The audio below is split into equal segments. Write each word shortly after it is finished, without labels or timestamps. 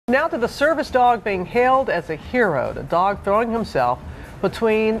Now to the service dog being hailed as a hero, the dog throwing himself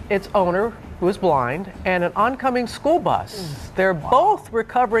between its owner, who is blind, and an oncoming school bus. They're both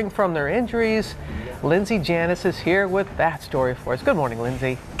recovering from their injuries. Lindsay Janice is here with that story for us. Good morning,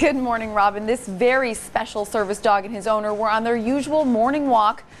 Lindsay. Good morning, Robin. This very special service dog and his owner were on their usual morning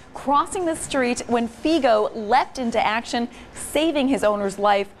walk, crossing the street when Figo leapt into action, saving his owner's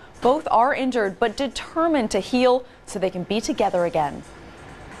life. Both are injured, but determined to heal so they can be together again.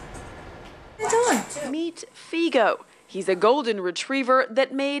 What are you doing? Meet Figo. He's a golden retriever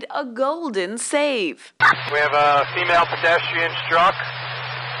that made a golden save. We have a female pedestrian struck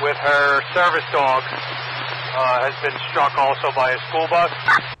with her service dog. Has been struck also by a school bus.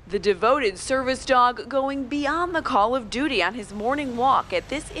 The devoted service dog going beyond the call of duty on his morning walk at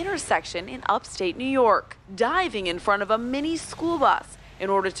this intersection in upstate New York, diving in front of a mini school bus in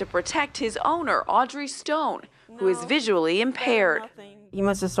order to protect his owner, Audrey Stone, who is visually impaired. He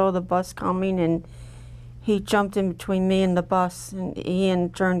must have saw the bus coming and he jumped in between me and the bus, and he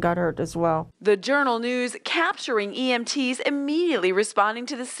in turn got hurt as well. The Journal News capturing EMTs immediately responding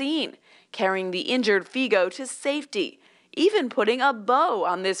to the scene, carrying the injured Figo to safety, even putting a bow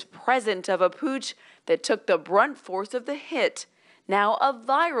on this present of a pooch that took the brunt force of the hit. Now a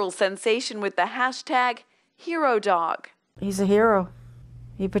viral sensation with the hashtag #HeroDog. He's a hero.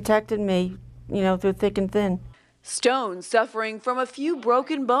 He protected me, through thick and thin. Stone, suffering from a few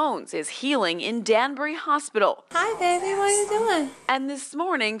broken bones, is healing in Danbury Hospital. Hi, baby. What are you doing? And this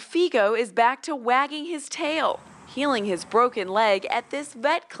morning, Figo is back to wagging his tail, healing his broken leg at this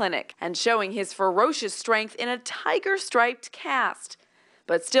vet clinic and showing his ferocious strength in a tiger-striped cast.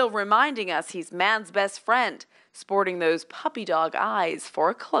 But still reminding us he's man's best friend, sporting those puppy dog eyes for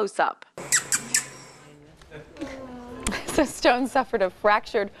a close-up. So Stone suffered a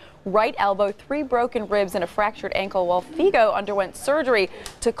fractured right elbow, 3 broken ribs, and a fractured ankle, while Figo underwent surgery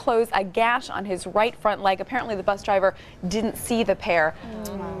to close a gash on his right front leg. Apparently the bus driver didn't see the pair,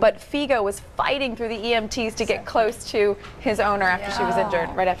 but Figo was fighting through the EMTs to get close to his owner after she was injured,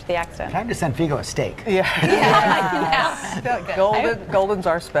 right after the accident. Time to send Figo a steak. Yeah. Yeah. Goldens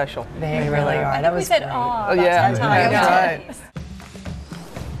are special. They really are. That was great. Yeah, that's right.